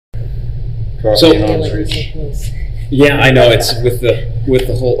So, I feel like we're so close. yeah, I know it's with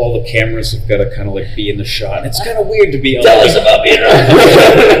the whole all the cameras have got to kind of like be in the shot. It's kind of weird to be on. Tell us about being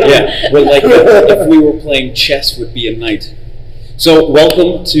Yeah, well, like if we were playing chess, would be a knight. So,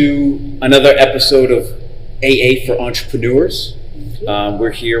 welcome to another episode of AA for Entrepreneurs.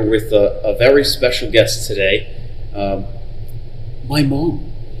 We're here with a very special guest today, my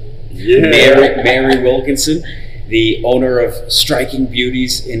mom, Mary Wilkinson, the owner of Striking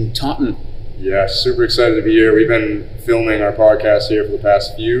Beauties in Taunton. Yeah, super excited to be here. We've been filming our podcast here for the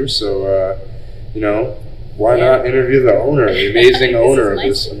past few, so why not interview the owner, the amazing owner of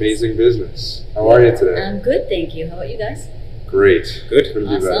this amazing business. How are you today? I'm good, thank you. How about you guys? Great. Good. Couldn't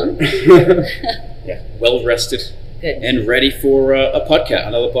be Awesome. better. Yeah, well rested Good. and ready for a podcast,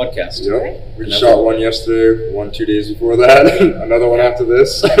 another podcast. Yep. We shot one yesterday, one 2 days before that, another one after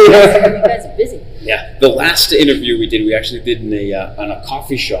this. You guys are busy. Yeah, the last interview we did, we actually did in on a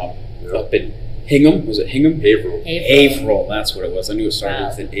coffee shop up in Hingham. Was it Hingham? April. Haverhill, that's what it was. I knew it started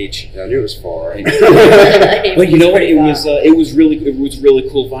with an H. Yeah, I knew it was far. But you know what? It was really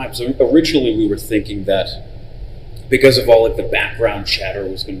cool vibes. Originally, we were thinking that because of all like the background chatter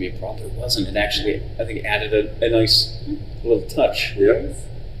was going to be a problem. It wasn't. It actually, I think, added a nice little touch. Yeah.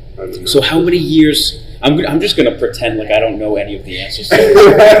 So how many years? I'm just going to pretend like I don't know any of the answers. just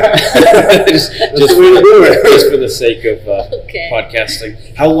the way to do it. Just for the sake of Okay. podcasting.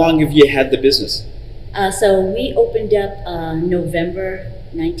 How long have you had the business? So we opened up November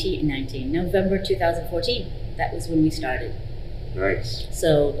 2014. That was when we started. Nice.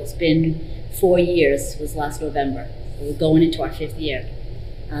 So it's been 4 years, was last November. We're going into our 5th year.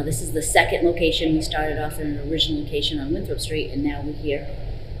 This is the second location. We started off in an original location on Winthrop Street, and now we're here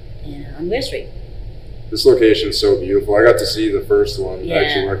on Ware Street. This location is so beautiful. I got to see the first one. Yeah. I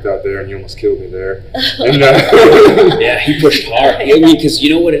actually worked out there, and he almost killed me there. And, Yeah, he pushed hard. I mean, because you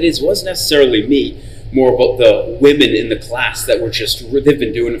know what it is? It wasn't necessarily me. More about the women in the class that were they've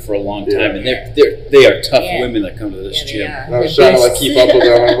been doing it for a long time, and they are tough women that come to this gym. and I was trying to like keep up with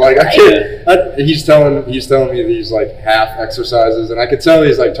them. I'm like, I can't. He's telling me these like half exercises, and I could tell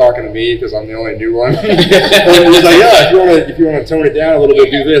he's like talking to me because I'm the only new one. And he's like, yeah, if you want to tone it down a little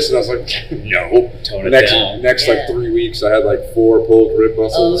bit, do this. And I was like, no. Tone it down. Next like 3 weeks, I had like 4 pulled rib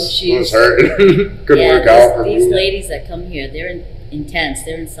muscles. Oh, jeez. It was hurting. Couldn't work out. or These move. ladies that come here, they're intense.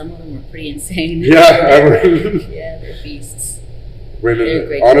 Some of them are pretty insane. Yeah, Yeah, they're beasts. They're women.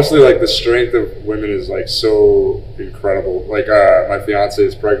 great. Honestly, like the strength of women is like so incredible. Like my fiance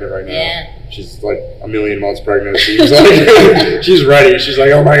is pregnant right now. Yeah. She's like a million months pregnant. She's like, she's ready. She's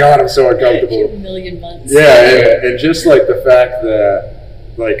like, oh my god, I'm so uncomfortable. 1 million months. Yeah, and just like the fact that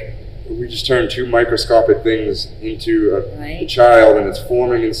like we just turned 2 microscopic things into a child, and it's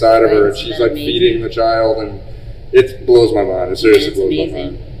forming inside of her, and Right, she's isn't like that feeding the child, and it blows my mind. It seriously it's blows amazing. my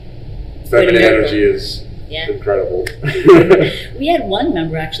mind. Feminine energy is Yeah. incredible. We had one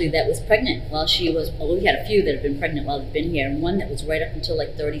member actually that was pregnant while she was, well, we had a few that have been pregnant while they've been here, and one that was right up until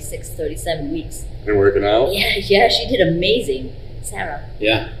like 36, 37 weeks. And working out. Yeah, she did amazing. Sarah.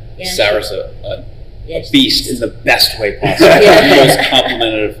 Yeah. Yeah, Sarah's a Yeah, beast in the best way possible. Yeah. The most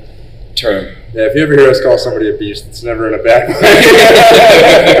complimentary term. Yeah, if you ever hear us call somebody a beast, it's never in a bad way.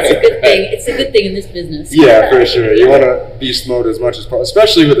 It's a good thing. It's a good thing in this business. Yeah, for sure. You want to beast mode as much as possible,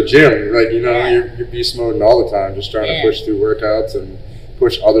 especially with the gym. Like, you're beast moding all the time, just trying to push through workouts and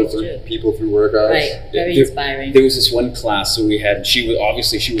push other people through workouts. Right, very inspiring. There was this one class that we had, and she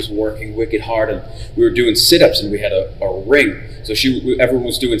was working wicked hard, and we were doing sit-ups, and we had a ring. So everyone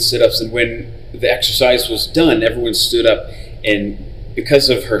was doing sit-ups, and when the exercise was done, everyone stood up, and because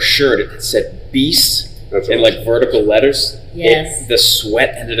of her shirt, it said "Beast" in like vertical letters. Yes. The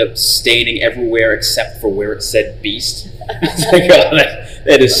sweat ended up staining everywhere except for where it said "Beast." It's like, oh,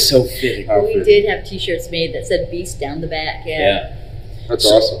 that is so fitting. We did have T-shirts made that said "Beast" down the back. Yeah. That's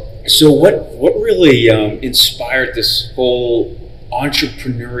awesome. So what really inspired this whole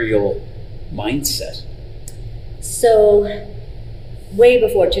entrepreneurial mindset? So, way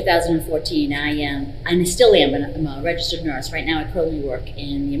before 2014, I still am, but I'm a registered nurse. Right now, I currently work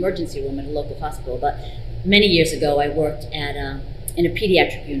in the emergency room at a local hospital. But many years ago, I worked in a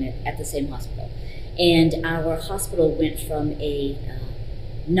pediatric unit at the same hospital, and our hospital went from a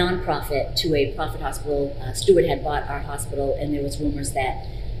nonprofit to a profit hospital. Stewart had bought our hospital, and there was rumors that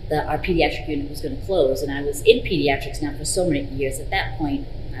our pediatric unit was going to close. And I was in pediatrics now for so many years. At that point,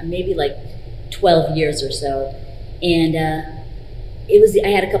 maybe like 12 years or so, and I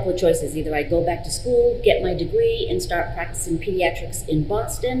had a couple of choices. Either I'd go back to school, get my degree, and start practicing pediatrics in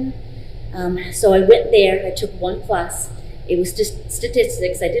Boston. So I went there. I took one class. It was just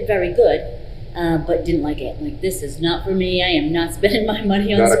statistics. I did very good. but didn't like it. Like, this is not for me. I am not spending my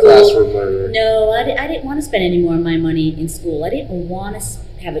money on Not school. a classroom learner. No, I didn't want to spend any more of my money in school. I didn't want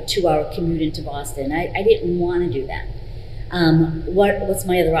to have a 2-hour commute into Boston. I didn't want to do that. What's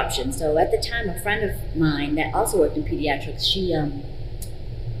my other option? So at the time, a friend of mine that also worked in pediatrics,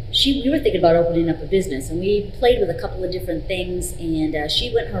 we were thinking about opening up a business, and we played with a couple of different things, and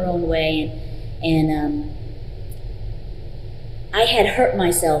she went her own way, and I had hurt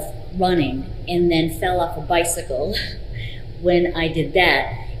myself running and then fell off a bicycle when I did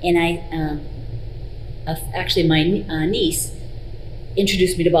that, and actually my niece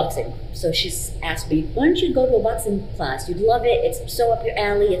introduced me to boxing. So she's asked me, why don't you go to a boxing class? You'd love it. It's so up your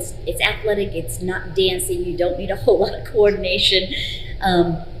alley. It's athletic. It's not dancing. You don't need a whole lot of coordination.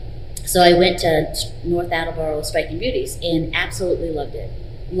 So I went to North Attleboro Striking Beauties and absolutely loved it.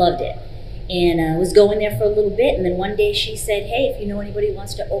 Loved it. And was going there for a little bit, and then one day she said, hey, if you know anybody who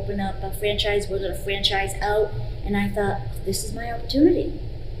wants to open up a franchise, we're going to franchise out. And I thought, this is my opportunity.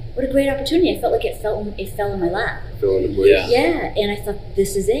 What a great opportunity. I felt like it fell in my lap. Fell into place. Yeah, and I thought,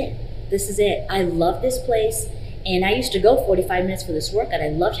 this is it. This is it. I love this place. And I used to go 45 minutes for this workout. I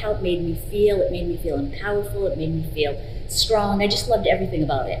loved how it made me feel. It made me feel powerful. It made me feel strong. I just loved everything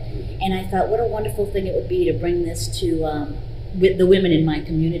about it. And I thought, what a wonderful thing it would be to bring this to with the women in my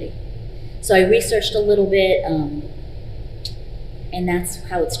community. So I researched a little bit, and that's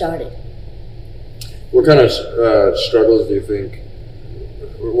how it started. What kind of struggles do you think?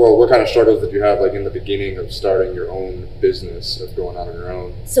 Well, what kind of struggles did you have, like, in the beginning of starting your own business, of going out on your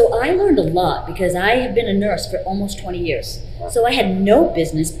own? So I learned a lot because I have been a nurse for almost 20 years. Wow. So I had no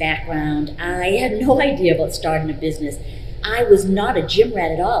business background. I had no idea about starting a business. I was not a gym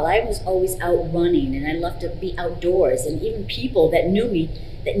rat at all. I was always out running, and I loved to be outdoors. And even people that knew me,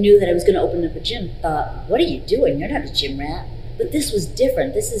 that knew that I was going to open up a gym, thought, what are you doing? You're not a gym rat. But this was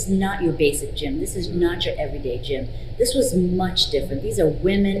different. This is not your basic gym. This is not your everyday gym. This was much different. These are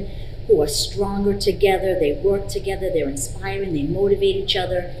women who are stronger together. They work together. They're inspiring. They motivate each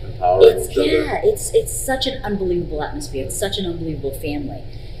other. Empowering each other. Yeah, it's such an unbelievable atmosphere. It's such an unbelievable family.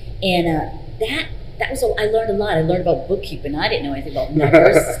 And that was I learned a lot. I learned about bookkeeping. I didn't know anything about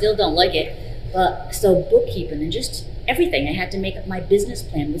numbers. Still don't like it. But so bookkeeping and just everything. I had to make up my business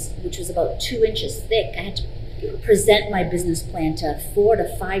plan, which was about 2 inches thick. I had to present my business plan to 4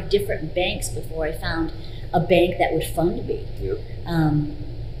 to 5 different banks before I found a bank that would fund me. Yep. And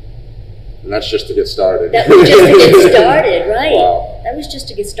that's just to get started. That was just to get started, right? Wow. That was just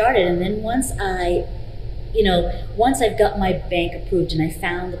to get started. And then once I've got my bank approved and I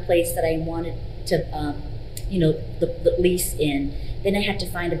found the place that I wanted to, the lease in, then I had to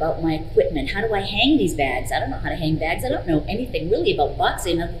find about my equipment. How do I hang these bags? I don't know how to hang bags. I don't know anything really about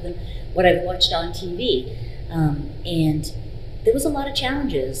boxing other than what I've watched on TV. And there was a lot of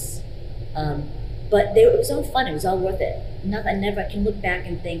challenges, but it was all fun. It was all worth it. I can look back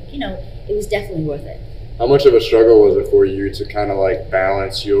and think, it was definitely worth it. How much of a struggle was it for you to kind of like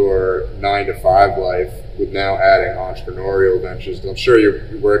balance your 9-to-5 life with now adding entrepreneurial ventures? 'Cause I'm sure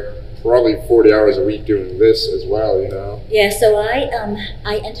you work probably 40 hours a week doing this as well, Yeah, so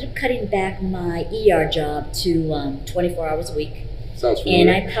I ended up cutting back my ER job to 24 hours a week. Sounds familiar.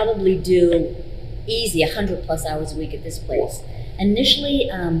 And I probably do easy 100+ hours a week at this place.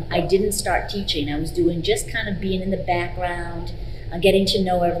 Initially, I didn't start teaching. I was doing just kind of being in the background, getting to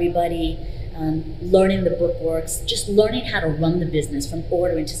know everybody, learning the bookworks, just learning how to run the business from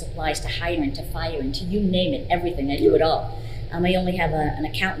ordering to supplies to hiring to firing to you name it, everything. I do it all. I only have an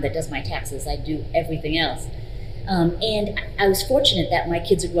accountant that does my taxes. I do everything else. And I was fortunate that my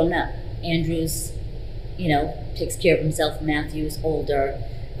kids are grown up. Andrew's, takes care of himself. Matthew's older.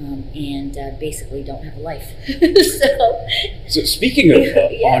 And basically don't have a life. So speaking of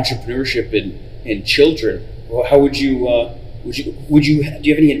entrepreneurship in children, well, how would you do you have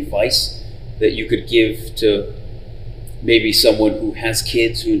any advice that you could give to maybe someone who has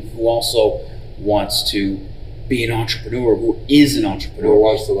kids who also wants to be an entrepreneur, who is an entrepreneur, or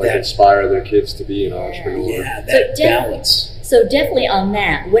wants to inspire their kids to be an entrepreneur? Yeah, that balance. So definitely on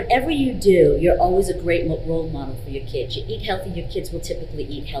that, whatever you do, you're always a great role model for your kids. You eat healthy, your kids will typically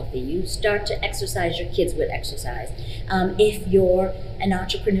eat healthy. You start to exercise, your kids will exercise. If you're an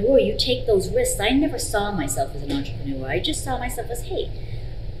entrepreneur, you take those risks. I never saw myself as an entrepreneur. I just saw myself as, hey,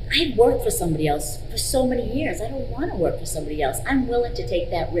 I worked for somebody else for so many years. I don't want to work for somebody else. I'm willing to take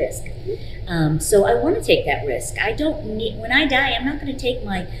that risk. So I want to take that risk. I don't need, when I die, I'm not going to take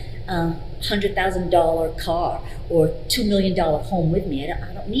my $100,000 car or $2 million home with me.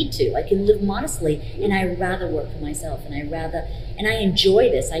 I don't need to. I can live modestly, and I rather work for myself, and I enjoy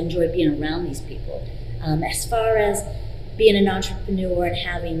this. I enjoy being around these people. As far as being an entrepreneur and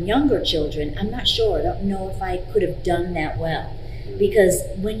having younger children, I'm not sure. I don't know if I could have done that well. Because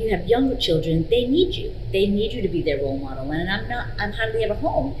when you have younger children, they need you. They need you to be their role model. And I'm hardly ever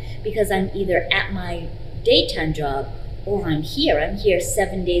home because I'm either at my daytime job or I'm here. I'm here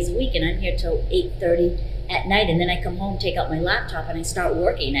 7 days a week and I'm here till 8:30 at night. And then I come home, take out my laptop and I start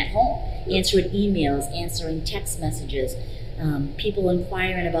working at home, answering emails, answering text messages, people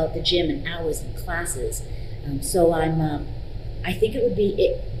inquiring about the gym and hours and classes. So I think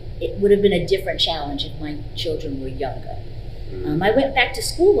it would have been a different challenge if my children were younger. I went back to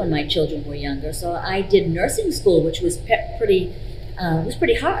school when my children were younger, so I did nursing school, which was pretty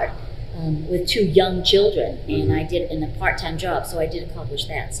hard with 2 young children, and I did in a part-time job, so I did accomplish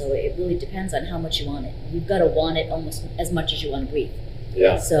that. So it really depends on how much you want it. You've got to want it almost as much as you want to breathe.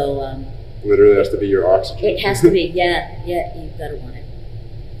 Yeah. So literally has to be your oxygen. it has to be. Yeah. You've got to want it.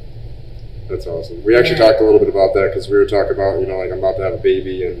 That's awesome. We actually talked a little bit about that because we were talking about, like I'm about to have a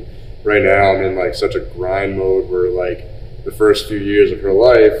baby, and right now I'm in like such a grind mode where like the first few years of her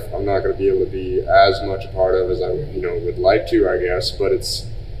life, I'm not going to be able to be as much a part of as I, would like to, I guess. But it's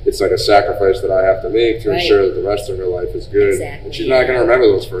like a sacrifice that I have to make to ensure that the rest of her life is good. Exactly. And she's not going to remember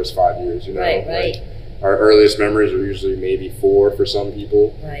those first 5 years, Right. Like, our earliest memories are usually maybe 4 for some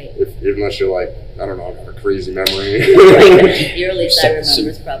people. Right. Unless you're like, I don't know, I have a crazy memory. The earliest I remember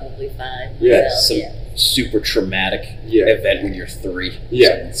is probably 5. Yeah. So, Super traumatic event when you're 3.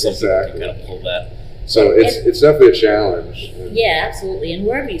 Yeah, Some exactly. people can kind of pull that. So it's definitely a challenge. Yeah, absolutely. And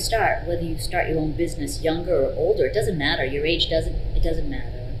wherever you start, whether you start your own business younger or older, it doesn't matter. Your age doesn't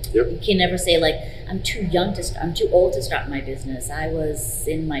matter. Yep. You can never say like I'm too old to start my business. I was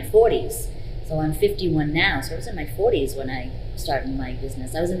in my 40s, so I'm 51 now. So I was in my 40s when I started my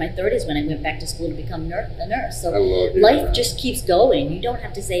business. I was in my 30s when I went back to school to become a nurse. So I love it. Life just keeps going. You don't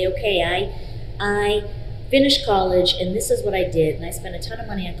have to say, okay, I finished college and this is what I did and I spent a ton of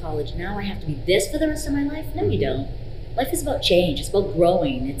money on college. Now I have to be this for the rest of my life? No, you don't. Life is about change. It's about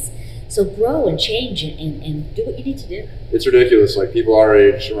growing. So grow and change and do what you need to do. It's ridiculous. Like people our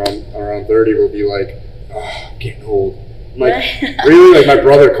age, around 30, will be like, oh, I'm getting old. I'm like, really? Like my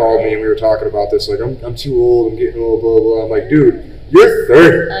brother called me and we were talking about this. Like I'm too old. I'm getting old. Blah blah. I'm like, dude, you're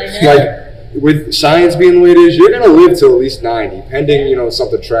 30. I know. Like with science being the way it is, you're gonna live till at least 90, pending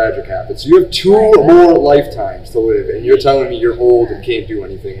something tragic happens. So you have 2 more lifetimes to live, and you're telling me you're old and can't do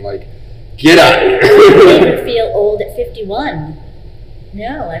anything. Like, get out of here. I never feel old at 51.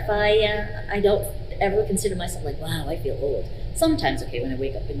 No, if I don't ever consider myself like, wow, I feel old. Sometimes, okay, when I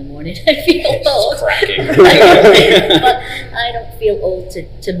wake up in the morning, I feel old. Cracking. But I don't feel old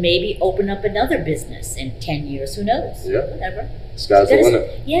to maybe open up another business in 10 years. Who knows? Yeah. Whatever. Sky's the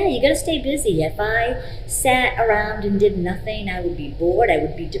limit. Yeah, you got to stay busy. If I sat around and did nothing, I would be bored. I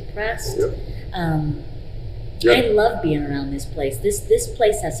would be depressed. Yep. I love being around this place. This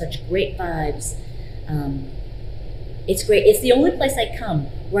place has such great vibes. It's great. It's the only place I come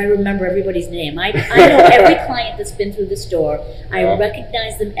where I remember everybody's name. I know every client that's been through the store. I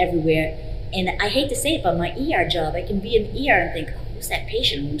recognize them everywhere. And I hate to say it, but my ER job, I can be in the ER and think, oh, who's that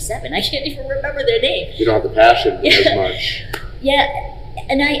patient in room 7? I can't even remember their name. You don't have the passion as much. Yeah,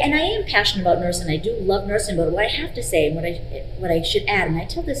 and I am passionate about nursing. I do love nursing, but what I have to say, and what I should add, and I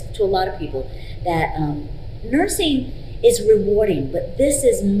tell this to a lot of people, that nursing is rewarding, but this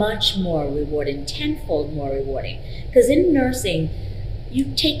is much more rewarding, tenfold more rewarding. Because in nursing,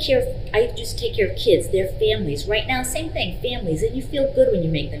 I just take care of kids, their families. Right now, same thing, families, and you feel good when you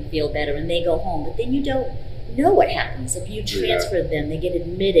make them feel better and they go home, but then you don't know what happens. If you transfer them, they get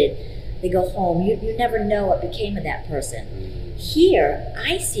admitted, they go home, you never know what became of that person. Here,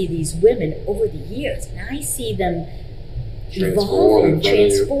 I see these women over the years, and I see them evolving,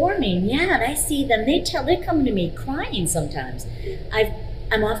 transforming. Yeah, and I see them. They're coming to me crying sometimes.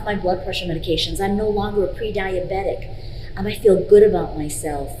 I'm off my blood pressure medications. I'm no longer a pre-diabetic. I feel good about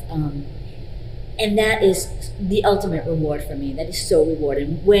myself, and that is the ultimate reward for me. That is so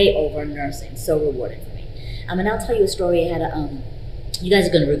rewarding, way over nursing. So rewarding for me. And I'll tell you a story. I had you guys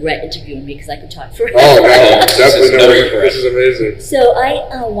are going to regret interviewing me because I could talk forever. Oh, no, definitely no regret. This is amazing. So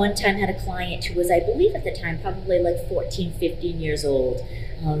I one time had a client who was, I believe at the time, probably like 14, 15 years old.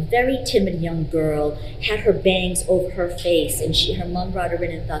 Very timid young girl, had her bangs over her face, and her mom brought her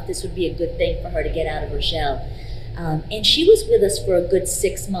in and thought this would be a good thing for her to get out of her shell. And she was with us for a good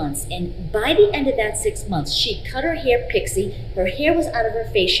 6 months. And by the end of that 6 months, she cut her hair pixie. Her hair was out of her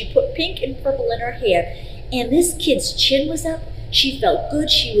face. She put pink and purple in her hair. And this kid's chin was up. She felt good.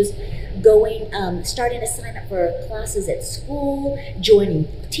 She was going, starting to sign up for classes at school, joining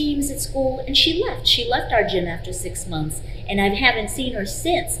teams at school, and she left. She left our gym after 6 months, and I haven't seen her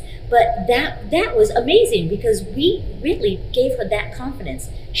since. But that was amazing because we really gave her that confidence.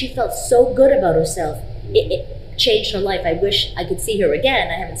 She felt so good about herself. It changed her life. I wish I could see her again.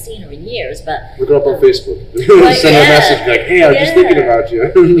 I haven't seen her in years, but look her up on Facebook. Right, Send her a message like, "Hey, I was just thinking about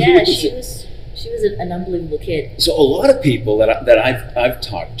you." Yeah, she was an unbelievable kid. So a lot of people that I've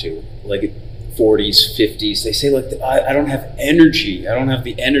talked to, like 40s, 50s, they say like, I don't have energy. I don't have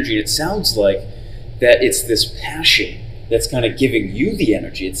the energy. It sounds like that it's this passion that's kind of giving you the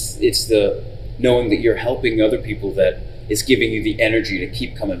energy. It's the knowing that you're helping other people that is giving you the energy to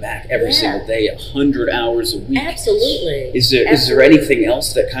keep coming back every single day, 100 hours a week. Absolutely. Is there anything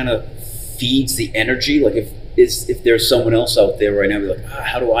else that kind of feeds the energy? Like if there's someone else out there right now, be like,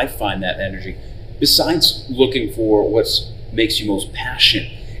 how do I find that energy? Besides looking for what makes you most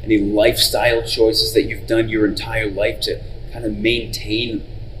passionate, any lifestyle choices that you've done your entire life to kind of maintain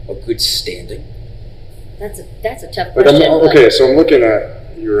a good standing? That's a tough question. Okay, so I'm looking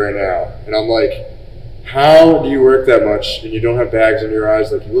at you right now, and I'm like, how do you work that much and you don't have bags in your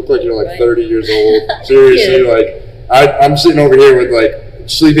eyes? Like, you look like you're like 30 years old. Seriously, like I'm sitting over here with like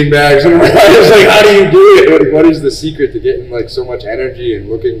sleeping bags in my eyes. Like, how do you do it? What is the secret to getting like so much energy and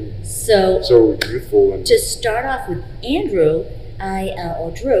looking so youthful? And to start off with Andrew,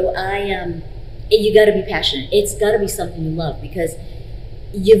 Drew, you got to be passionate. It's got to be something you love, because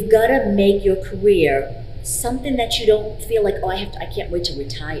you've got to make your career something that you don't feel like, I can't wait to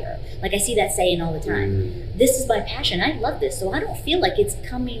retire. Like, I see that saying all the time. This is my passion. I love this. So I don't feel like it's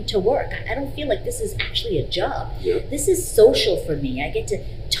coming to work. I don't feel like this is actually a job. Yep. This is social for me. I get to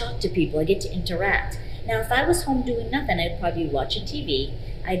talk to people. I get to interact. Now, if I was home doing nothing, I'd probably be watching TV.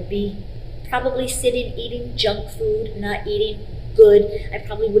 I'd be probably sitting, eating junk food, not eating good. I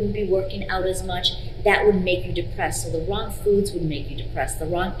probably wouldn't be working out as much. That would make you depressed. So the wrong foods would make you depressed. The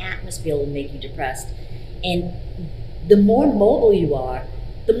wrong atmosphere would make you depressed. And the more mobile you are,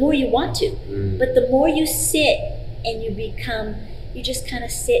 the more you want to. But the more you sit and you just kind of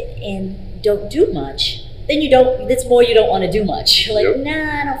sit and don't do much, then that's more you don't want to do much. You're like,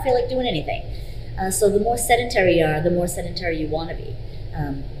 nah, I don't feel like doing anything. So the more sedentary you are, the more sedentary you want to be.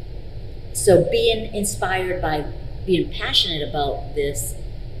 So being inspired by being passionate about this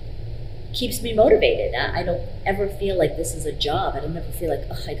keeps me motivated. I don't ever feel like this is a job. I don't ever feel like,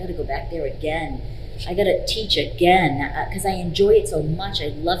 I got to go back there again. I got to teach again, because I enjoy it so much. I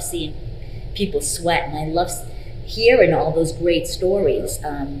love seeing people sweat, and I love hearing all those great stories.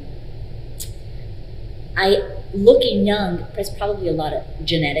 Looking young, there's probably a lot of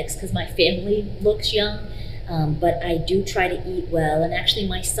genetics because my family looks young, but I do try to eat well, and actually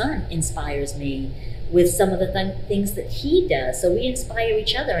my son inspires me with some of the things that he does. So we inspire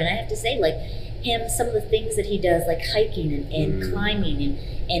each other, and I have to say, like him, some of the things that he does, like hiking and climbing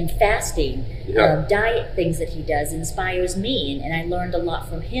and fasting, diet things that he does inspires me, and I learned a lot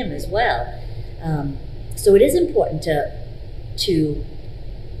from him as well. So it is important to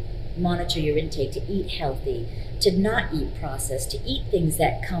monitor your intake, to eat healthy, to not eat processed, to eat things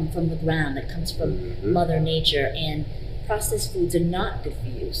that come from the ground, that comes from Mother Nature, and processed foods are not good for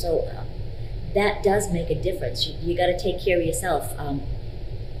you. So that does make a difference. You got to take care of yourself,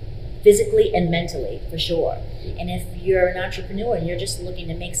 physically and mentally, for sure. And if you're an entrepreneur and you're just looking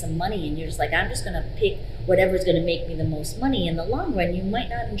to make some money, and you're just like, I'm just going to pick whatever's going to make me the most money, in the long run, you might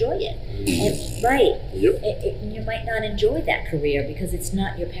not enjoy it. And, you might not enjoy that career because it's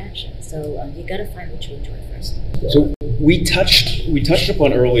not your passion. So you got to find what you enjoy first. So we touched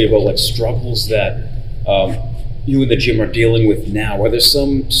upon earlier about like struggles that you and the gym are dealing with now. Are there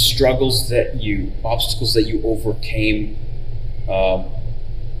some obstacles that you overcame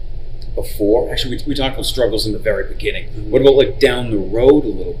before? Actually, we talked about struggles in the very beginning. What about like down the road a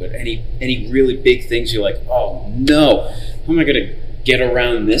little bit? Any really big things you're like, oh no, how am I going to get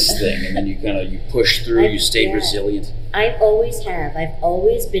around this thing? And then you push through. You stay resilient. I've always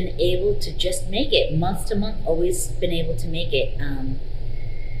been able to just make it month to month. Always been able to make it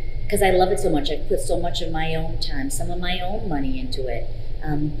because I love it so much. I've put so much of my own time, some of my own money into it.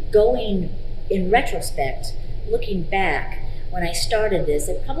 Going in retrospect, looking back. When I started this,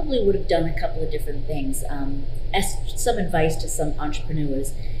 I probably would have done a couple of different things. As some advice to some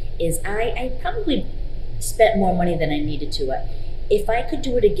entrepreneurs is I probably spent more money than I needed to. If I could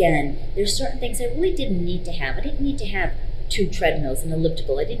do it again, there's certain things I really didn't need to have. I didn't need to have 2 treadmills, an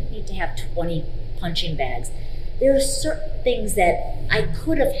elliptical. I didn't need to have 20 punching bags. There are certain things that I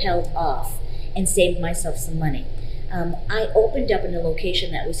could have held off and saved myself some money. I opened up in a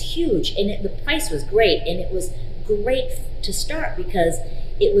location that was huge, and the price was great, and it was great to start because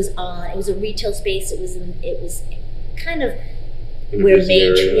It was a retail space. It was kind of In a where busy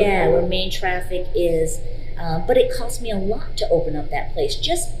area. where main traffic is. But it cost me a lot to open up that place.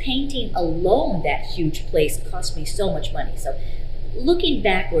 Just painting alone that huge place cost me so much money. So looking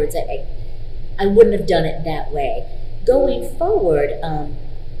backwards, I wouldn't have done it that way. Going forward,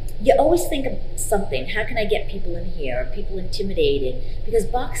 you always think of something. How can I get people in here? Are people intimidated? Because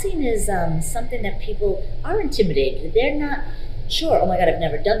boxing is something that people are intimidated. They're not sure, oh my God, I've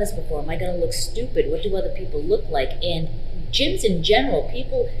never done this before. Am I going to look stupid? What do other people look like? And gyms in general,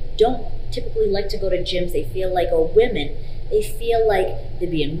 people don't typically like to go to gyms. They feel like, or women, they feel like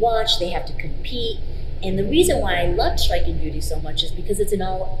they're being watched, they have to compete. And the reason why I love Striking Beauty so much is because it's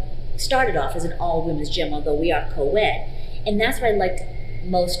started off as an all-women's gym, although we are co-ed. And that's what I liked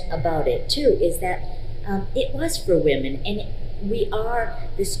most about it too, is that it was for women, and we are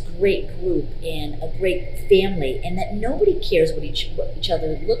this great group and a great family, and that nobody cares what each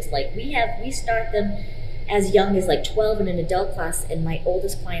other looks like. We start them as young as like 12 in an adult class, and my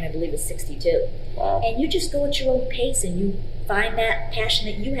oldest client, I believe, is 62. Wow. And you just go at your own pace, and you find that passion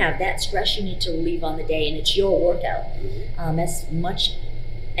that you have, that stress you need to relieve on the day, and it's your workout. As much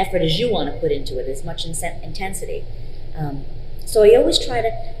effort as you want to put into it, as much intensity. So I always try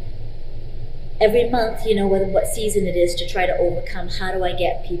to, every month, whether what season it is, to try to overcome, how do I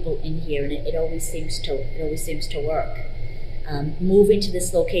get people in here? And it always seems to work. Moving to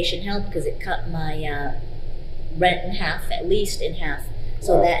this location helped because it cut my rent in half, at least in half.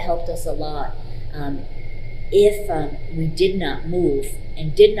 So Wow. that helped us a lot. If we did not move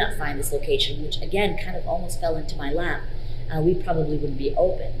and did not find this location, which again kind of almost fell into my lap, we probably wouldn't be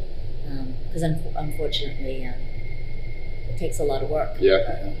open. Because unfortunately, it takes a lot of work.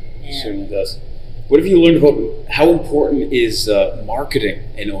 Yeah. It certainly does. What have you learned about how important is marketing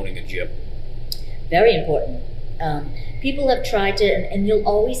in owning a gym? Very important. People have tried to, and you'll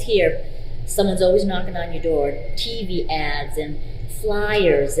always hear, someone's always knocking on your door, TV ads and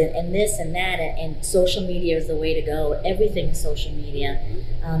flyers and this and that, and social media is the way to go. Everything is social media.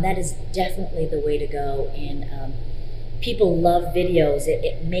 That is definitely the way to go. And people love videos.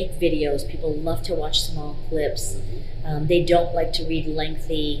 It make videos. People love to watch small clips. They don't like to read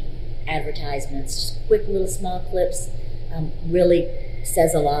lengthy advertisements. Just quick little small clips really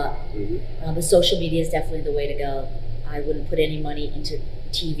says a lot. But social media is definitely the way to go. I wouldn't put any money into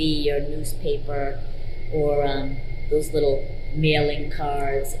TV or newspaper or those little mailing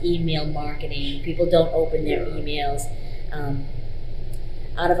cards, email marketing. People don't open their emails.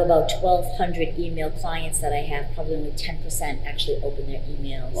 Out of about 1,200 email clients that I have, probably only 10% actually open their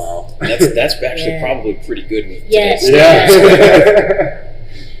emails. Wow. That's actually probably pretty good with Yes. today's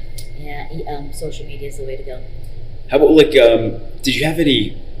Social media is the way to go. How about did you have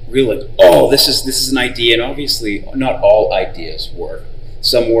any real this is an idea, and obviously not all ideas work.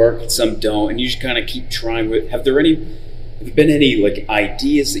 Some work, some don't, and you just kind of keep trying. Have there been any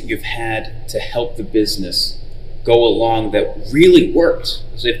ideas that you've had to help the business go along that really worked?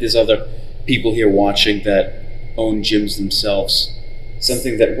 So if there's other people here watching that own gyms themselves,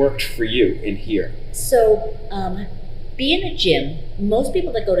 something that worked for you in here. So, being a gym, most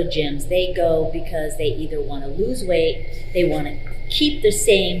people that go to gyms, they go because they either want to lose weight, they want to keep the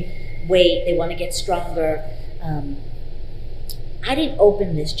same weight, they want to get stronger. I didn't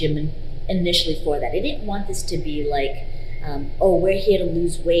open this gym initially for that. I didn't want this to be like, we're here to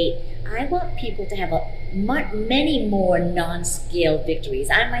lose weight. I want people to have many more non-scale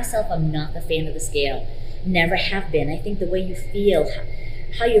victories. I myself am not the fan of the scale. Never have been. I think the way you feel,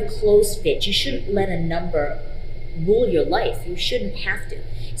 how your clothes fit, you shouldn't let a number rule your life. You shouldn't have to.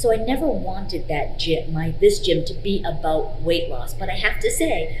 So I never wanted this gym to be about weight loss. But I have to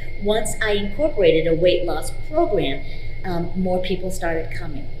say, once I incorporated a weight loss program, more people started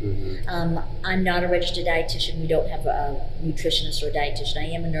coming. I'm not a registered dietitian. We don't have a nutritionist or a dietitian. I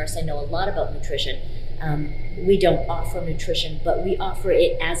am a nurse. I know a lot about nutrition. We don't offer nutrition, but we offer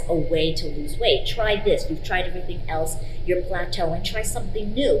it as a way to lose weight. Try this. You've tried everything else. You're plateauing. Try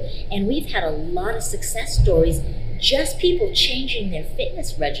something new. And we've had a lot of success stories, just people changing their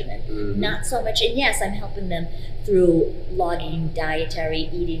fitness regimen. Not so much. And yes, I'm helping them through logging dietary,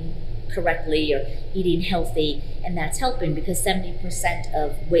 eating correctly or eating healthy, and that's helping because 70%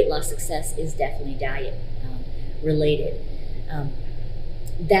 of weight loss success is definitely diet related.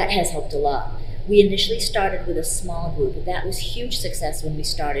 That has helped a lot. We initially started with a small group. That was huge success when we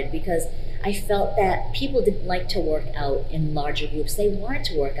started because I felt that people didn't like to work out in larger groups. They wanted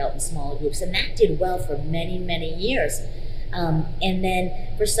to work out in smaller groups, and that did well for many, many years. And then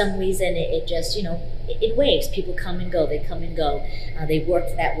for some reason, it just, in waves. People come and go. They come and go. They work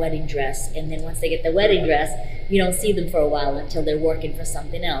for that wedding dress, and then once they get the wedding dress, you don't see them for a while until they're working for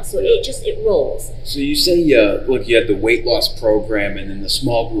something else. So it rolls. So you say, look, you had the weight loss program and then the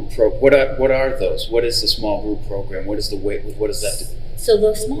small group program. What are those? What is the small group program? What is the weight? What does that do? So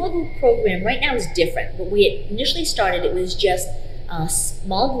the small group program right now is different. When we initially started, it was just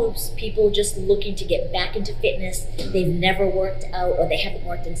small groups, people just looking to get back into fitness. They've never worked out, or they haven't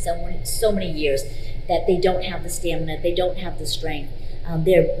worked in so many years that they don't have the stamina, they don't have the strength.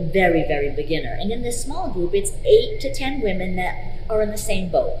 They're very, very beginner. And in this small group, it's 8 to 10 women that are in the same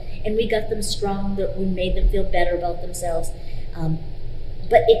boat. And we got them strong, we made them feel better about themselves.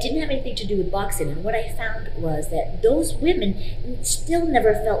 But it didn't have anything to do with boxing. And what I found was that those women still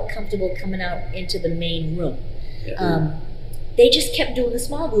never felt comfortable coming out into the main room. They just kept doing the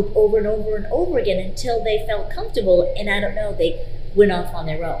small group over and over and over again until they felt comfortable, and I don't know, they went off on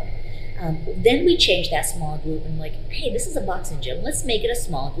their own. Then we changed that small group and like, hey, this is a boxing gym. Let's make it a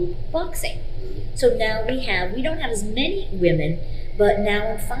small group boxing. So now we don't have as many women, but now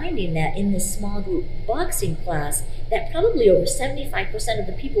I'm finding that in this small group boxing class, that probably over 75% of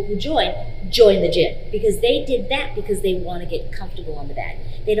the people who join the gym, because they did that because they want to get comfortable on the bag.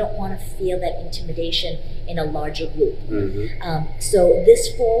 They don't want to feel that intimidation in a larger group. So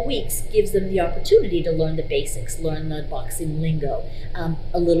this 4 weeks gives them the opportunity to learn the basics, learn the boxing lingo,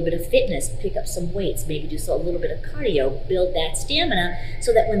 a little bit of fitness, pick up some weights, maybe do a little bit of cardio, build that stamina,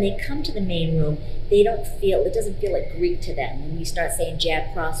 so that when they come to the main room, it doesn't feel like Greek to them. When we start saying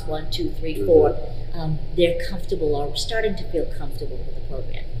jab, cross, 1, 2, 3, 4, they're comfortable or starting to feel comfortable with the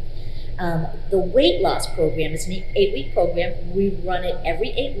program. The weight loss program is an 8-week program. We run it every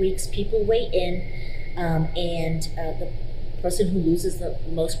 8 weeks. People weigh in, and the person who loses the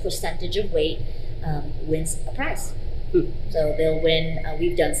most percentage of weight wins a prize. So they'll win.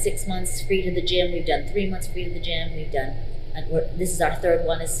 We've done 6 months free to the gym. We've done 3 months free to the gym. This is our third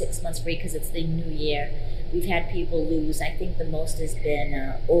one, is 6 months free because it's the new year. We've had people lose. I think the most has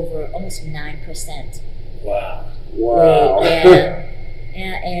been over almost 9%. Wow. Yeah,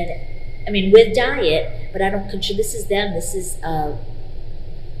 and I mean with diet, but I don't control. This is them. This is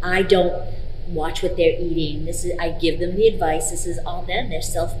I don't watch what they're eating. I give them the advice. This is all them. They're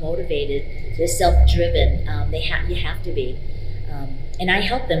self-motivated. They're self-driven. You have to be. And I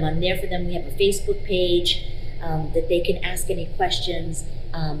help them. I'm there for them. We have a Facebook page that they can ask any questions.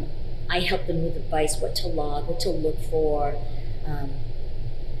 I help them with advice, what to log, what to look for,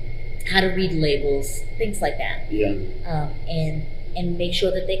 how to read labels, things like that. And make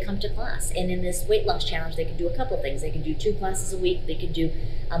sure that they come to class. And in this weight loss challenge, they can do a couple of things. They can do 2 classes a week. They can do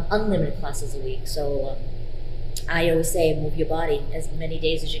unlimited classes a week. So I always say move your body as many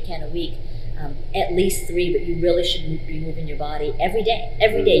days as you can a week. At least 3, but you really should be moving your body every day.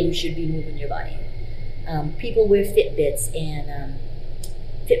 Every day you should be moving your body. People wear Fitbits, and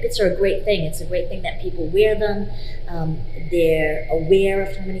Fitbits are a great thing. It's a great thing that people wear them. They're aware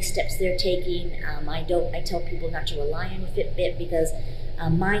of how many steps they're taking. I tell people not to rely on a Fitbit because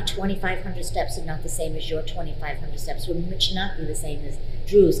my 2,500 steps are not the same as your 2,500 steps, which not be the same as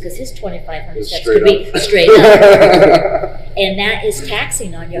Drew's, because his 2,500 steps could be straight up. And that is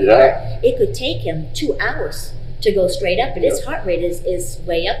taxing on your heart. It could take him 2 hours to go straight up, but his heart rate is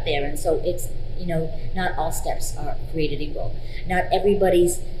way up there. And so it's, not all steps are created equal. Not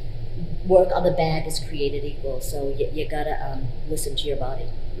everybody's work on the bag is created equal. So you gotta listen to your body.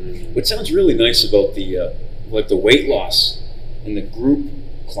 What sounds really nice about the weight loss and the group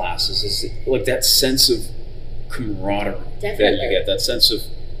classes is like that sense of camaraderie that you get, that sense of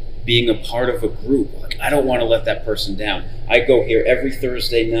being a part of a group. Like, I don't want to let that person down. I go here every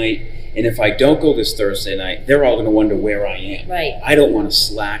Thursday night, and if I don't go this Thursday night, they're all going to wonder where I am. Right. I don't want to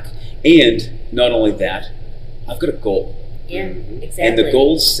slack. And not only that, I've got a goal. Yeah, exactly. And the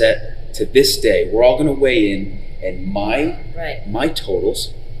goal's set to this day. We're all going to weigh in, and my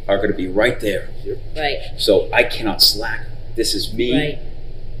totals are going to be right there. Right. So I cannot slack. This is me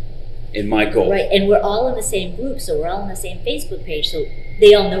and my goal. Right, and we're all in the same group, so we're all on the same Facebook page, so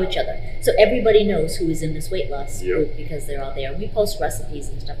they all know each other. So everybody knows who is in this weight loss group because they're all there. We post recipes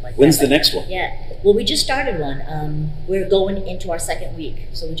and stuff like that. When's the next one? Yeah, well, we just started one. We're going into our 2nd week,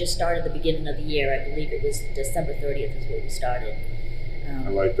 so we just started the beginning of the year. I believe it was December 30th is when we started. I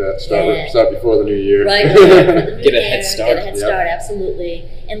like that. Start before the new year. Right. Get a head start. Get a head start, absolutely.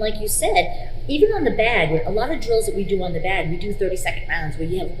 And like you said, even on the bag, with a lot of drills that we do on the bag, we do 30-second rounds where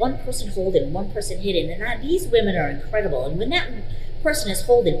you have one person holding, one person hitting. And these women are incredible. And when that person is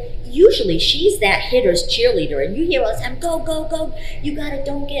holding, usually she's that hitter's cheerleader. And you hear all the time, go, go, go. You got it.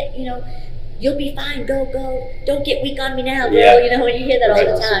 Don't get, you'll be fine, go, don't get weak on me now, girl. Yeah. You know, when you hear that all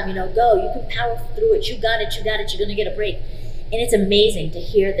the Right. time, you know, go, you can power through it, you got it, you're gonna get a break. And it's amazing to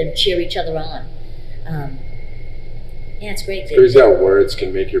hear them cheer each other on. Yeah, it's great. It's crazy how words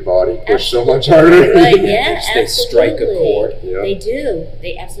can make your body push so much harder. Right, yeah, They strike a absolutely. chord. Yeah. They do.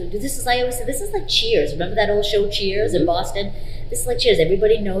 They absolutely do. This is, I always say, this is like Cheers. Remember that old show Cheers in Boston? This is like Cheers.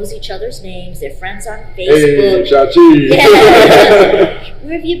 Everybody knows each other's names. They're friends on Hey, Facebook. Chachi. Yeah.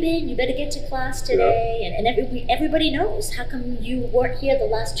 Where have you been? You better get to class today. And everybody knows. How come you weren't here the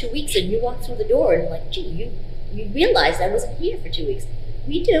last 2 weeks and you walked through the door and like, gee, you realized I wasn't here for 2 weeks.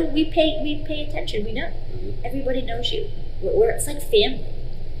 We do. We pay attention. We know. Everybody knows you. It's like family.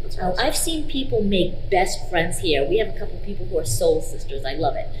 That's awesome. I've seen people make best friends here. We have a couple of people who are soul sisters. I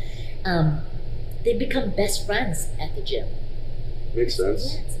love it. They become best friends at the gym. Makes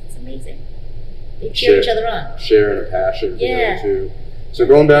sense. Yeah, it's amazing. They cheer each other on. Sharing a passion Yeah. together too. So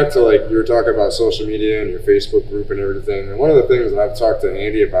going back to like you were talking about social media and your Facebook group and everything, and one of the things that I've talked to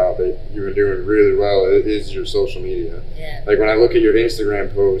Andy about that you've been doing really well is your social media. Yeah. Like when I look at your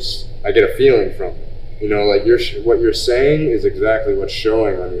Instagram posts, I get a feeling from it. You know, like what you're saying is exactly what's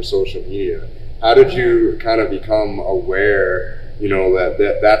showing on your social media. How did you kind of become aware, you know,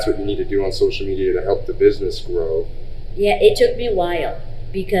 that's what you need to do on social media to help the business grow? Yeah, it took me a while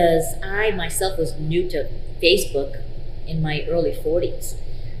because I myself was new to Facebook in my early 40s.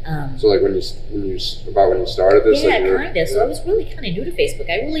 So like when you started this, Yeah, like you were- kind of. So I was really kind of new to Facebook.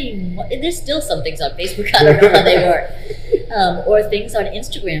 There's still some things on Facebook I don't know how they work, or things on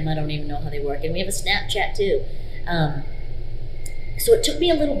Instagram I don't even know how they work, and we have a Snapchat too. So it took me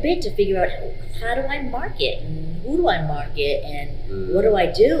a little bit to figure out how do I market and who do I market and what do I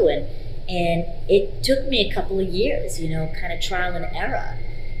do, and it took me a couple of years, you know, kind of trial and error.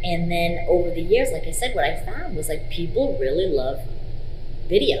 And then over the years, like I said, what I found was like people really love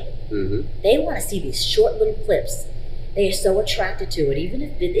video. Mm-hmm. They want to see these short little clips. They are so attracted to it, even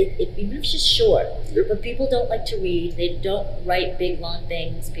if it's just short. Yep. But people don't like to read. They don't write big long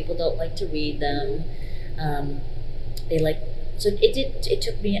things. People don't like to read them. So it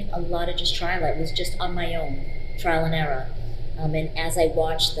took me a lot of just trial. It was just on my own, trial and error. And as I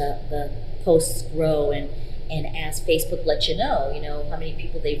watched the posts grow and as Facebook lets you know how many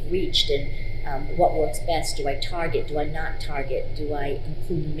people they've reached and what works best. Do I target? Do I not target? Do I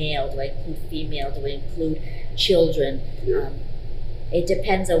include male? Do I include female? Do I include children? Yeah. It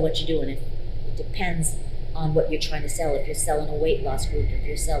depends on what you're doing. It depends on what you're trying to sell. If you're selling a weight loss group,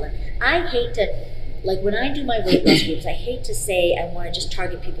 I hate to, like when I do my weight loss groups, I hate to say I want to just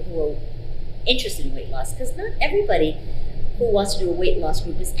target people who are interested in weight loss, because not everybody who wants to do a weight loss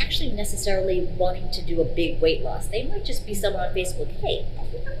group is actually necessarily wanting to do a big weight loss. They might just be someone on Facebook, hey,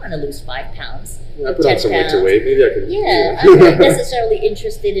 I want to lose 5 pounds. I put on some winter weight. Maybe I could. Yeah, I'm not necessarily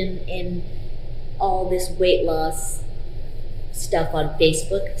interested in all this weight loss stuff on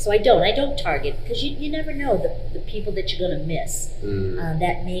Facebook, so I don't target, because you never know the people that you're going to miss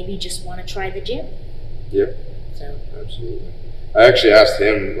that maybe just want to try the gym. Yep. So Absolutely. I actually asked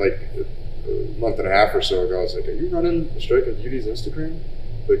him like a month and a half or so ago. I was like, "Are you running Striking Beauty's Instagram?"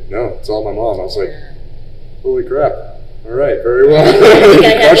 Like, no, it's all my mom. I was like, "Holy crap! All right, very well." I think I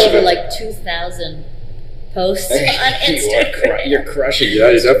have Crushing over it. like 2,000 posts on Instagram. You're crushing it.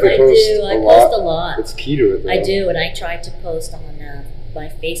 Yeah, you definitely post I a post lot. a lot. It's key to it, though. I do, and I try to post on my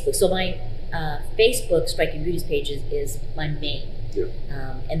Facebook. So my Facebook Striking Beauties page is my main. Yeah.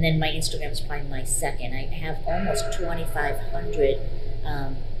 And then my Instagram is probably my second. I have almost 2,500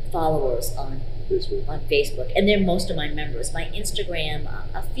 followers on Facebook, and they're most of my members. My Instagram,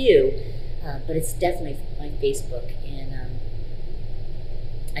 a few, but it's definitely my Facebook, and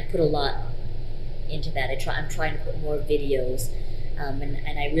I put a lot into that. I'm trying to put more videos,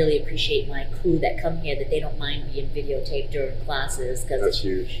 and I really appreciate my crew that come here, that they don't mind being videotaped during classes. That's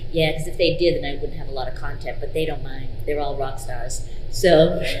huge. Yeah, because if they did, then I wouldn't have a lot of content, but they don't mind. They're all rock stars.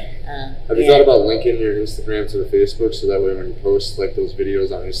 So, Have you thought about linking your Instagram to the Facebook, so that way when you post like those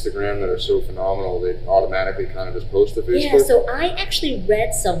videos on Instagram that are so phenomenal, they automatically kind of just post to Facebook? Yeah, so I actually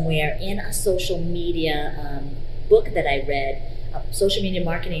read somewhere in a social media book that I read, a social media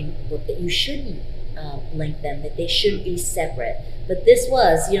marketing book, that you shouldn't link them, that they should be separate. But this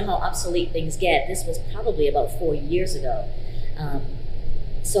was, you know how obsolete things get, this was probably about 4 years ago.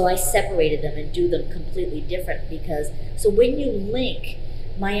 So I separated them and do them completely different, because, so when you link,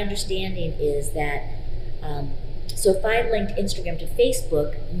 my understanding is that, so if I linked Instagram to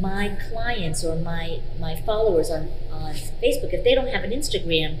Facebook, my clients or my followers on Facebook, if they don't have an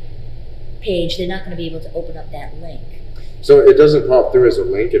Instagram page, they're not going to be able to open up that link. So it doesn't pop through as a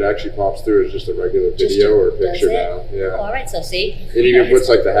link. It actually pops through as just a regular video or a picture does it? now. Yeah. Oh, all right, so see. It even puts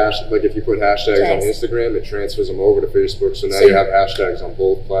like the hash, like if you put hashtags on Yes. Instagram, it transfers them over to Facebook. So now So you have hashtags on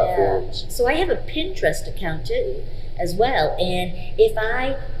both platforms. So I have a Pinterest account too, as well. And if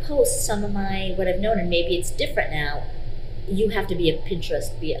I post some of what I've known, and maybe it's different now, you have to be on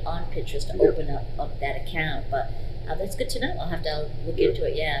Pinterest to Yep. open up that account. But that's good to know. I'll have to look into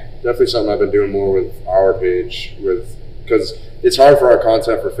it. Yeah. Definitely something I've been doing more with our page because it's hard for our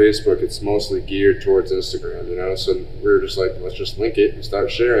content for Facebook. It's mostly geared towards Instagram, you know. So we were just like, let's just link it and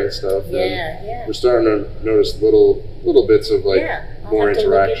start sharing stuff. And Yeah. we're starting to notice little bits of like Yeah. I'll more have to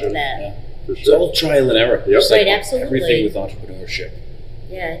look into interaction. that. For It's sure. all trial and error. Yep. Just like Right, absolutely. everything with entrepreneurship.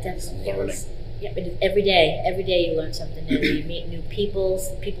 Yeah, it definitely Learning. is. Yeah, but every day you learn something new. You meet new people.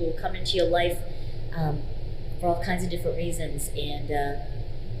 People will come into your life for all kinds of different reasons, and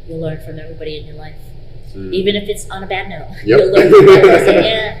you'll learn from everybody in your life. Even if it's on a bad note, Yep. you'll learn from that person.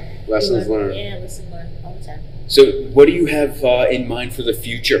 Yeah, Lessons learned. Yeah, lessons learned all the time. So, what do you have in mind for the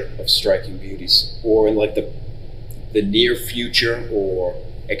future of Striking Beauties, or in like the near future or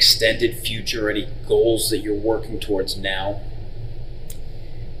extended future? Any goals that you're working towards now?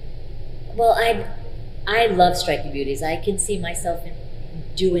 Well, I love Striking Beauties. I can see myself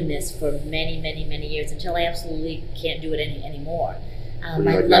doing this for many years until I absolutely can't do it anymore. When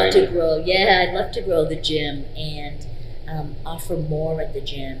you're I'd like love to 90. grow. Yeah, I'd love to grow the gym and offer more at the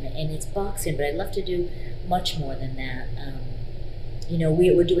gym. And it's boxing, but I'd love to do much more than that. You know,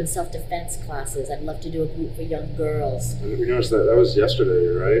 we're doing self-defense classes. I'd love to do a group for young girls. We noticed that was yesterday,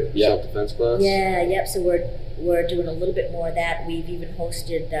 right? Yeah. Self-defense class. Yeah, yep. So we're doing a little bit more of that. We've even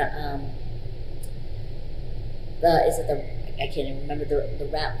hosted I can't even remember the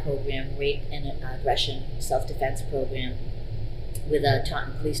RAP program, Rape and Aggression Self-Defense Program, with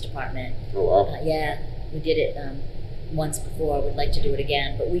Taunton Police Department. Oh wow. Yeah, we did it once before. I would like to do it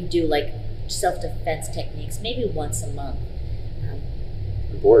again, but we do like self-defense techniques maybe once a month.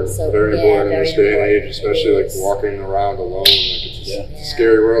 Important. So, Very yeah, important in very this day and important. age, especially It like is. walking around alone. Like it's just Yeah. it's a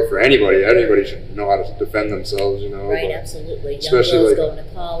scary world for anybody. Anybody should know how to defend themselves, you know. Right, but absolutely. Young especially, girls like- going to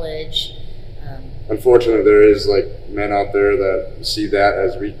college. unfortunately, there is like men out there that see that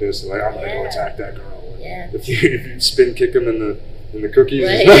as weakness and like, I'm gonna go Yeah. attack that girl. And Yeah. If you spin kick him in the cookies,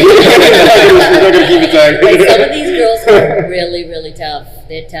 Right. he's not gonna keep attacking. Like some of these girls are really tough.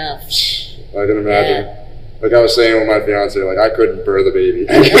 They're tough. I can imagine. Yeah. Like I was saying with my fiance, like I couldn't birth a baby.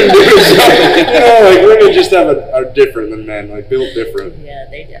 I couldn't do something. You know, like women just are different than men, like built different. Yeah,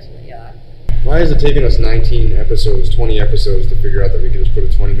 they definitely are. Why is it taking us 19 episodes, 20 episodes to figure out that we can just put a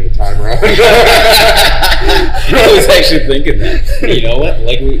 20-minute timer on? I was actually thinking that. You know what?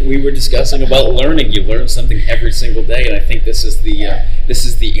 Like we were discussing about learning. You learn something every single day, and I think this is the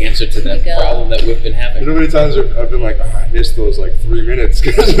answer to that There you go. problem that we've been You having. know how many times I've been like, oh, I missed those like 3 minutes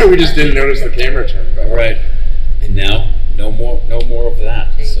because we just didn't notice the camera turned back. Right. And now, no more of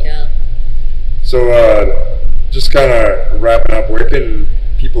that. There So. you go. So, just kind of wrapping up, where can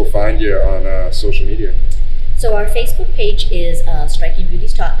people find you on social media? So our Facebook page is Striking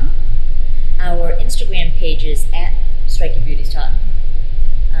Beauties Taunton. Our Instagram page is at Striking Beauties Taunton.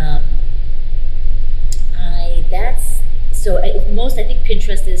 I think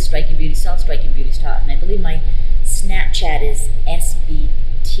Pinterest is Striking Beauties, South Striking Beauties Taunton. I believe my Snapchat is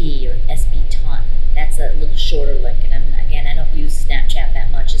SBT or SB Taunton. That's a little shorter link. And I don't use Snapchat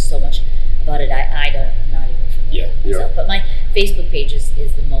that much. There's so much about it I'm not even familiar with myself. Yeah. But my Facebook page is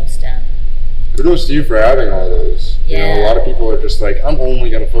the most. Kudos to you for having all those. You know, a Yeah. lot of people are just like, I'm only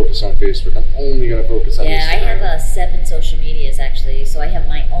going to focus on Facebook. I'm only going to focus on Yeah, I Instagram. have 7 social medias actually. So I have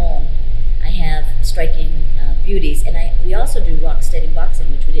my own. I have Striking Beauties, and we also do Rock Steady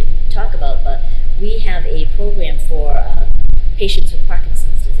Boxing, which we didn't talk about, but we have a program for patients with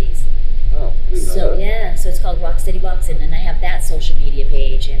Parkinson's disease. Oh, I didn't know So that. yeah, so it's called Rock Steady Boxing, and I have that social media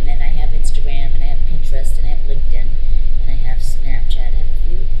page, and then I have Instagram, and I have Pinterest, and I have LinkedIn, and I have Snapchat. I have a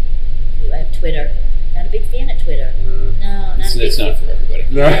few. I have Twitter. Not a big fan of Twitter. No, not a big It's fan. not for everybody.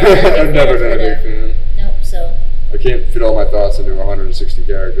 No, I've never been a big fan. Nope. So I can't fit all my thoughts into 160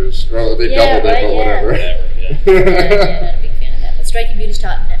 characters. Well, they Yeah, doubled it, right, but yeah. whatever. Whatever. Yeah. yeah, not a big fan of that. But Striking Beauties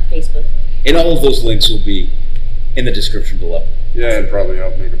Taunton at Facebook. And all of those links will be in the description below. Yeah, and probably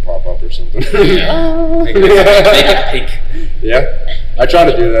I'll make it pop up or something. Yeah. Make it pink. Yeah, I try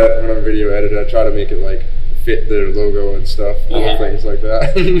to do that when I'm a video editor. I try to make it like fit their logo and stuff, Yeah. things like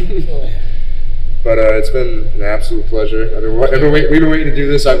that. Cool. But it's been an absolute pleasure. We've been waiting to do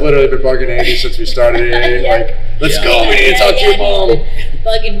this. I've literally been bugging Andy since we started it. Yeah. Like, let's Yeah. go. We need to talk to your mom.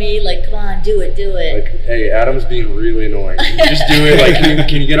 Bugging me, like, come on, do it. Like, hey, Adam's being really annoying. Can you just do it? Like,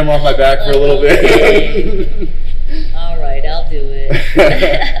 can you get him off my back for a little bit? All right.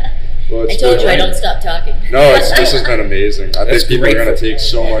 Well, I it's told been- you I don't stop talking. No, this has been amazing. I That's think people are great going to for- take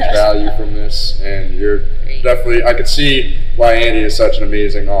so much value from this, and you're Great. definitely. I could see why Andy is such an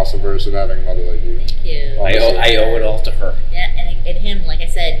amazing, awesome person having a mother like you. Thank you. Oh. I owe it all to her. Yeah, and him, like I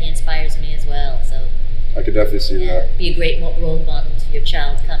said, he inspires me as well. So I could definitely see yeah, that. be a great role model to your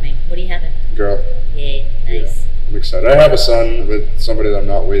child coming. What are you having? Girl, Yay, nice. I'm excited. I have a son with somebody that I'm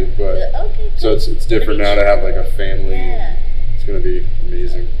not with, but Okay. so it's different now to have like a family. Yeah, It's going to be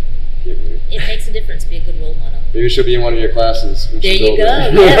amazing. Can't wait. it makes a difference. Be a good role model. Maybe she'll be in one of your classes. when There she's you go.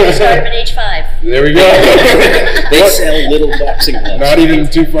 older. Yeah, we start at age 5. There we go. They sell little boxing gloves. Not even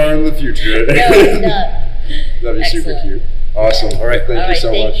too far in the future. No, it's not. That'd be super Excellent. cute. Awesome. All right. Thank All you right,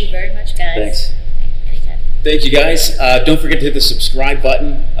 so thank much. you very much, guys. Thanks. Anytime. Thank you, guys. Don't forget to hit the subscribe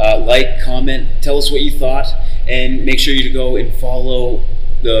button, like, comment, tell us what you thought, and make sure you to go and follow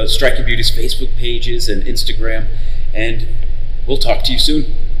the Striking Beauties Facebook pages and Instagram. And we'll talk to you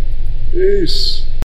soon. Peace.